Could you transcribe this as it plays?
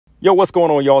Yo, what's going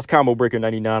on, y'all? It's Combo Breaker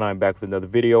 99. I'm back with another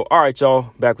video. All right,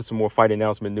 y'all, back with some more fight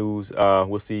announcement news.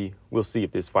 We'll see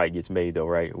if this fight gets made, though,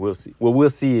 right? We'll see. Well, we'll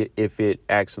see if it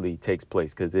actually takes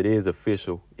place because it is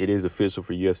official. It is official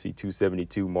for UFC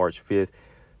 272, March 5th.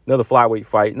 Another flyweight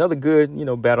fight, another good,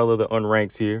 battle of the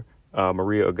unranks here.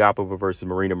 Mariya Agapova versus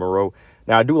Maryna Moroz.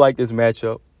 Now, I do like this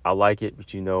matchup. I like it,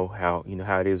 but you know how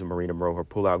it is with Maryna Moroz. Her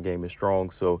pullout game is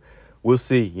strong, so we'll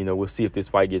see. We'll see if this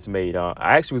fight gets made. I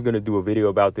actually was going to do a video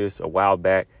about this a while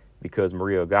back because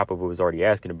Mariya Agapova was already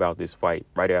asking about this fight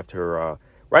right after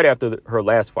her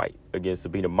last fight against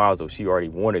Maryna Moroz. She already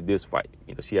wanted this fight.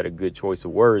 She had a good choice of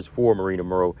words for Maryna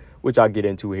Moroz, which I'll get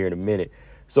into here in a minute.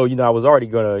 So, I was already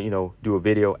going to, do a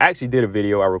video. I actually did a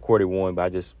video. I recorded one, but I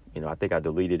just, I think I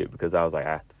deleted it because I was like,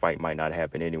 the fight might not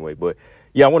happen anyway. But,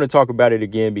 yeah, I want to talk about it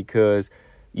again because,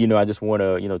 I just want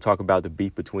to, talk about the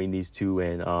beef between these two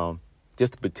and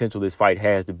just the potential this fight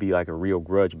has to be like a real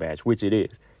grudge match, which it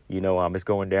is. It's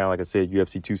going down, like I said,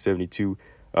 UFC 272,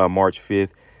 March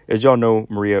 5th. As y'all know,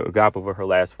 Mariya Agapova, her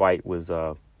last fight was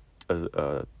a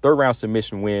third-round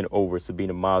submission win over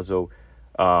Maryna Moroz.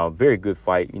 Very good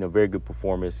fight, very good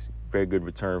performance, very good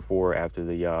return for her after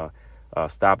the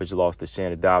stoppage loss to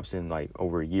Shannon Dobson like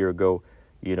over a year ago.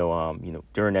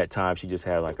 During that time, she just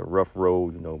had like a rough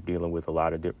road, dealing with a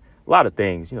lot of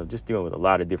things, just dealing with a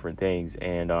lot of different things.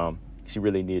 And she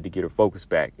really needed to get her focus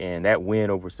back. And that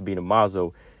win over Maryna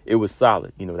Moroz, it was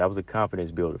solid. That was a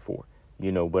confidence builder for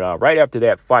her, But right after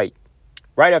that fight,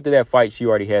 she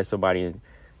already had somebody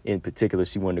in particular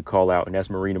she wanted to call out, and that's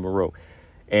Maryna Moroz.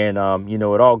 And,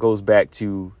 it all goes back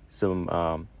to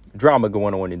some drama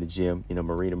going on in the gym.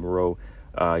 Maryna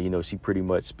Moroz, she pretty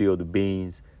much spilled the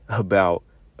beans about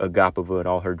Agapova and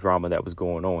all her drama that was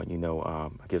going on,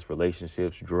 I guess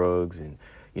relationships, drugs, and,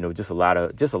 just a lot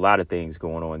of things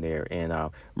going on there. And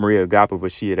Mariya Agapova,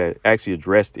 she had actually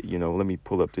addressed it. Let me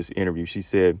pull up this interview. She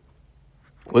said,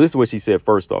 well, this is what she said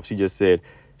first off. She just said,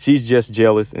 she's just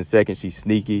jealous. And second, she's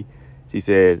sneaky. She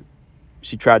said,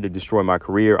 she tried to destroy my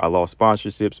career. I lost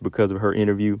sponsorships because of her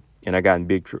interview, and I got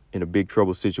in a big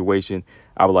trouble situation.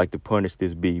 I would like to punish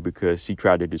this B because she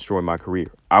tried to destroy my career.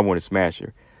 I want to smash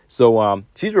her. So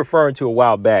she's referring to a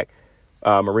while back,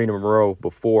 Maryna Moroz,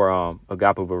 before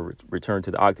Agapova returned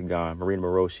to the octagon. Maryna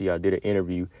Moroz, she did an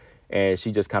interview, and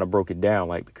she just kind of broke it down,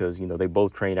 because, they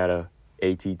both train out of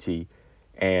ATT.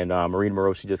 And Maryna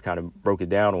Moroz, she just kind of broke it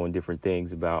down on different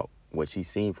things about what she's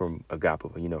seen from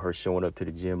Agapova, her showing up to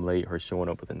the gym late, her showing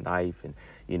up with a knife and,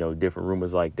 different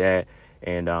rumors like that.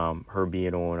 And her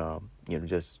being on,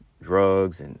 just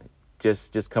drugs and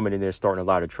just coming in there, starting a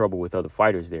lot of trouble with other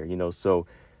fighters there, So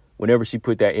whenever she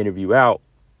put that interview out,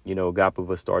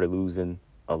 Agapova started losing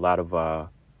a lot of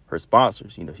her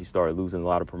sponsors. She started losing a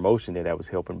lot of promotion that was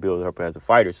helping build her up as a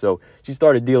fighter. So she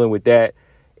started dealing with that.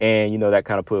 And, that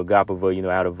kind of put Agapova,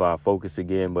 out of focus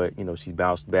again. But, she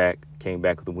bounced back, came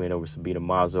back with a win over Maryna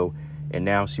Moroz. And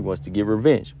now she wants to get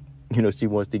revenge. She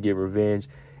wants to get revenge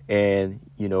and,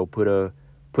 put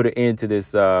an end to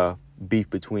this beef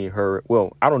between her.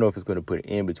 Well, I don't know if it's going to put an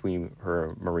end between her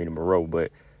and Maryna Moroz,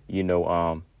 but,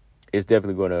 it's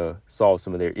definitely going to solve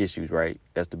some of their issues, right?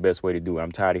 That's the best way to do it. I'm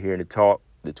tired of hearing the talk,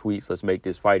 the tweets. Let's make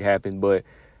this fight happen. But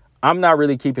I'm not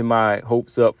really keeping my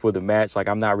hopes up for the match.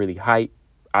 I'm not really hyped.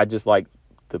 I just like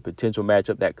the potential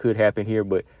matchup that could happen here,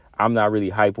 but I'm not really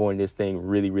hype on this thing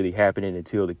really, really happening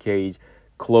until the cage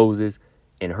closes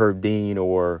and Herb Dean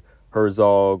or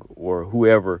Herzog or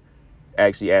whoever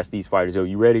actually asks these fighters, "Oh,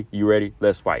 you ready? You ready?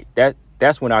 Let's fight."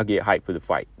 That's when I'll get hyped for the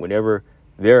fight. Whenever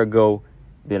they're a go,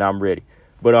 then I'm ready.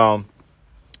 But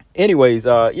anyways,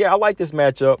 yeah, I like this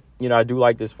matchup. I do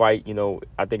like this fight.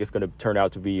 I think it's going to turn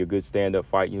out to be a good stand-up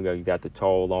fight. You got the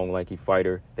tall, long, lanky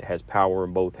fighter that has power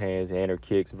in both hands and her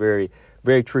kicks. Very,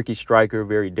 very tricky striker,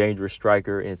 very dangerous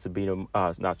striker. And not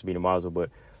Maryna Moroz,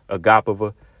 but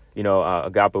Agapova.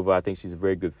 Agapova, I think she's a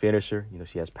very good finisher.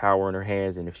 She has power in her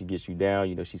hands, and if she gets you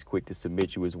down, she's quick to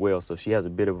submit you as well. So she has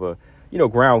a bit of a,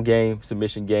 ground game,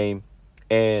 submission game,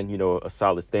 and, a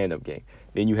solid stand-up game.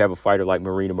 Then you have a fighter like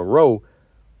Maryna Moroz,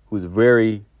 who's a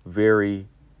very, very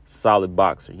solid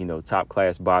boxer,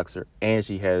 top-class boxer, and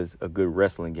she has a good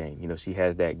wrestling game. She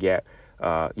has that gap.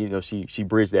 She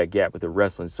bridged that gap with the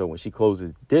wrestling. So when she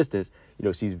closes distance,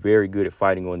 she's very good at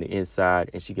fighting on the inside,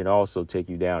 and she can also take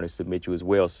you down and submit you as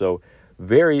well. So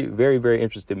very, very, very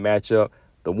interesting matchup.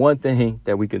 The one thing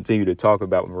that we continue to talk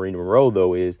about with Maryna Moroz,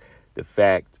 though, is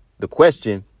the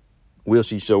question, will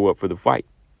she show up for the fight?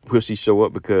 Will she show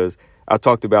up? Because I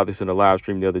talked about this in a live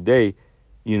stream the other day.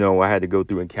 I had to go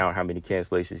through and count how many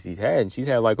cancellations she's had. And she's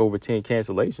had like over 10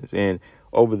 cancellations. And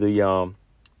over the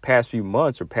past few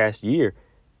months or past year,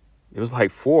 it was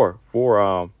like four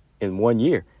in 1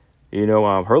 year.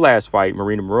 Her last fight,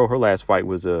 Maryna Moroz, her last fight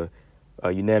was a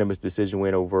unanimous decision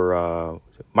win over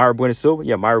Maryra Silva.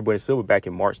 Yeah, Maryra Silva back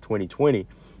in March 2020.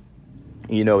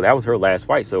 That was her last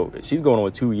fight. So she's going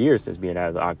on 2 years since being out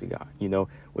of the octagon.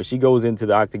 When she goes into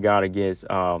the octagon against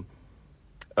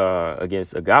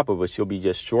Agapova, she'll be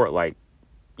just short, like,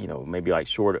 maybe like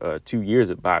short 2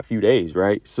 years by a few days,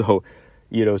 right? So,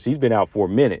 she's been out for a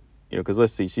minute, because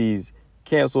let's see, she's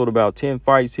canceled about 10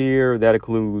 fights here. That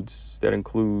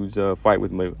includes a fight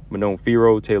with Manon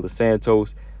Firo, Taylor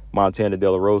Santos, Montana De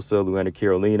La Rosa, Luana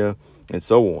Carolina, and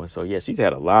so on. So, yeah, she's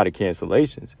had a lot of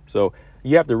cancellations. So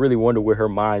you have to really wonder where her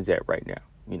mind's at right now.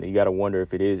 You got to wonder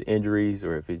if it is injuries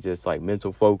or if it's just like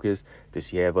mental focus. Does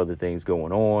she have other things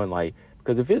going on? Like,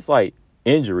 because if it's like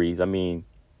injuries, I mean,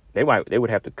 they would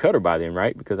have to cut her by then,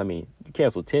 right? Because, I mean, you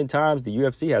cancel 10 times. The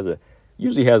UFC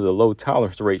usually has a low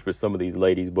tolerance rate for some of these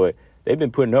ladies, but they've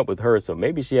been putting up with her. So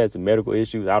maybe she had some medical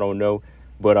issues. I don't know,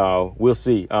 but we'll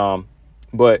see.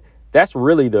 But that's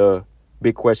really the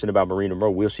big question about Maryna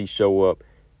Moroz. Will she show up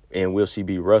and will she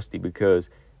be rusty? Because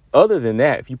other than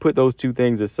that, if you put those two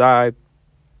things aside,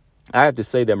 I have to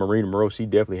say that Maryna Moroz, she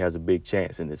definitely has a big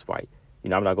chance in this fight. I'm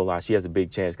not going to lie. She has a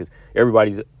big chance because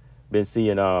everybody's been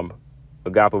seeing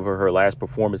Agapova, her last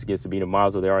performance against Sabina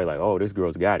Mazo. They're already like, oh, this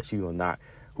girl's got it. She's going to knock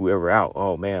whoever out.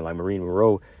 Oh, man, like Maryna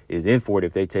Moroz is in for it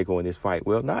if they take on this fight.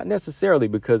 Well, not necessarily,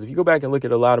 because if you go back and look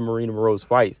at a lot of Maryna Moroz's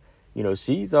fights,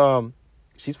 she's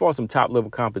fought some top-level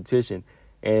competition,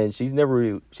 and she's never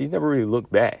really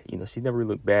looked bad. She's never really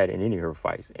looked bad in any of her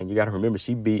fights. And you got to remember,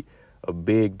 she beat a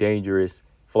big, dangerous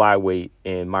flyweight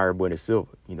in Maryra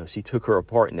Silva. She took her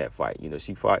apart in that fight.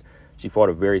 She fought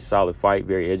a very solid fight,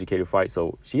 very educated fight.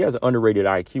 So she has an underrated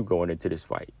IQ going into this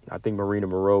fight. I think Maryna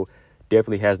Moroz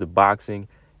definitely has the boxing,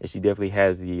 and she definitely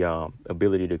has the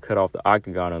ability to cut off the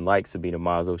octagon, unlike Sabina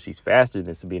Mazo. She's faster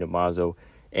than Sabina Mazo.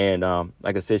 And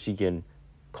like I said, she can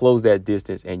close that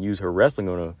distance and use her wrestling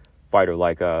on a fighter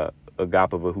like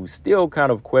Agapova, who's still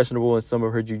kind of questionable in some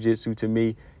of her jiu-jitsu to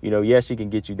me. Yes, she can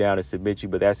get you down and submit you,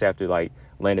 but that's after like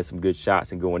landing some good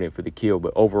shots and going in for the kill.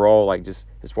 But overall, like just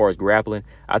as far as grappling,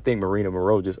 I think Maryna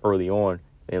Moroz, just early on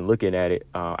and looking at it,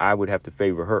 I would have to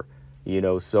favor her.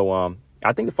 So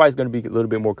I think the fight's going to be a little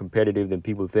bit more competitive than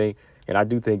people think, and I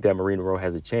do think that Maryna Moroz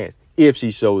has a chance if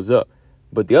she shows up.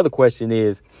 But the other question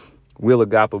is, will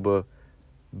Agapova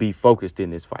be focused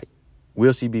in this fight?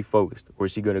 Will she be focused, or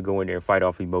is she going to go in there and fight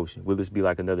off emotion? Will this be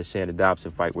like another Shannon Dobson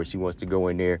fight where she wants to go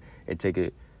in there and take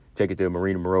it to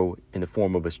Maryna Moroz in the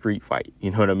form of a street fight?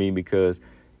 You know what I mean? Because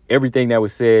everything that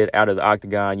was said out of the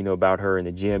octagon, about her in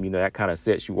the gym, that kind of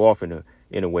sets you off in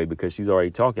a way, because she's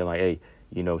already talking like, hey,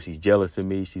 she's jealous of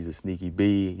me. She's a sneaky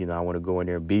bee. I want to go in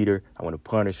there and beat her. I want to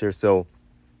punish her. So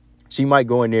she might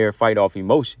go in there and fight off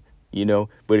emotion.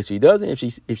 But if she doesn't,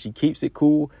 if she keeps it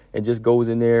cool and just goes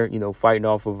in there, fighting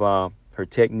off of her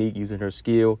technique, using her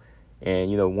skill, and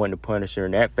wanting to punish her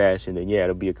in that fashion, then yeah,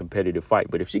 it'll be a competitive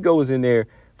fight. But if she goes in there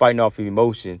fighting off of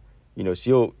emotion,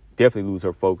 she'll definitely lose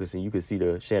her focus, and you can see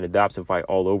the Shannon Dobson fight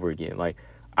all over again. Like,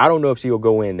 I don't know if she'll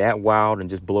go in that wild and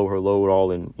just blow her load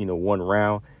all in one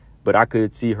round, but I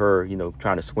could see her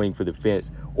trying to swing for the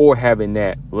fence, or having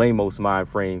that Lamos mind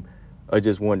frame of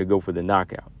just wanting to go for the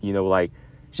knockout. Like,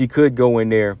 she could go in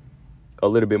there a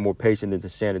little bit more patient than the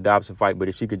Shannon Dobson fight, but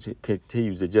if she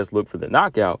continues to just look for the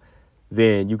knockout,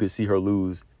 then you could see her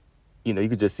lose. You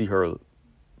could just see her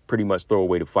pretty much throw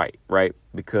away the fight, right?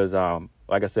 Because,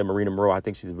 like I said, Maryna Moroz, I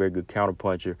think she's a very good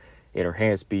counterpuncher, and her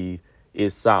hand speed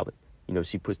is solid.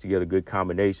 She puts together good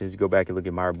combinations. You go back and look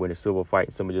at Maryra Silva fight,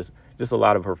 and some of just a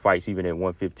lot of her fights, even at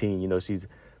 115, she's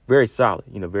very solid,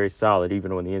 very solid,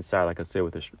 even on the inside, like I said,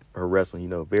 with her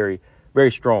wrestling, very,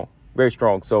 very strong, very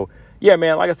strong. So, yeah,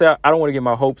 man, like I said, I don't want to get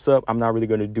my hopes up. I'm not really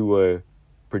going to do a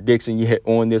prediction yet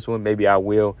on this one. Maybe I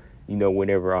will,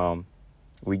 whenever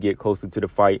we get closer to the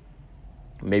fight,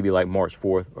 maybe like March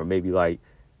 4th, or maybe like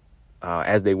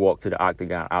as they walk to the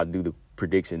octagon, I'll do the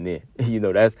prediction then.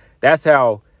 That's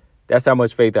how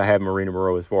much faith I have in Maryna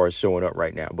Moroz as far as showing up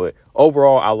right now. But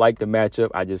overall, I like the matchup.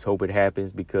 I just hope it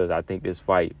happens, because I think this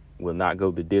fight will not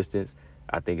go the distance.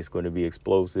 I think it's going to be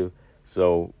explosive.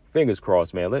 So fingers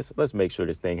crossed, man. Let's make sure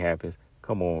this thing happens.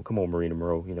 Come on, Maryna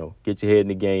Moroz. Get your head in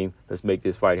the game. Let's make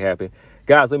this fight happen.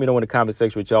 Guys, let me know in the comment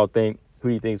section what y'all think. Who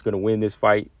do you think is going to win this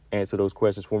fight? Answer those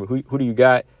questions for me. Who do you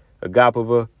got?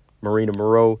 Agapova, Maryna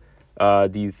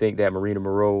Moroz. Do you think that Maryna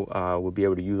Moroz will be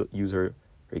able to use her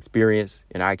experience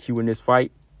and IQ in this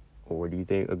fight? Or do you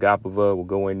think Agapova will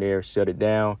go in there, shut it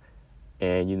down,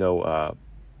 and,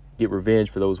 get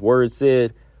revenge for those words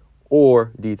said?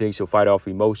 Or do you think she'll fight off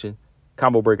emotion?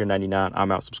 Combo Breaker 99.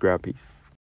 I'm out. Subscribe. Peace.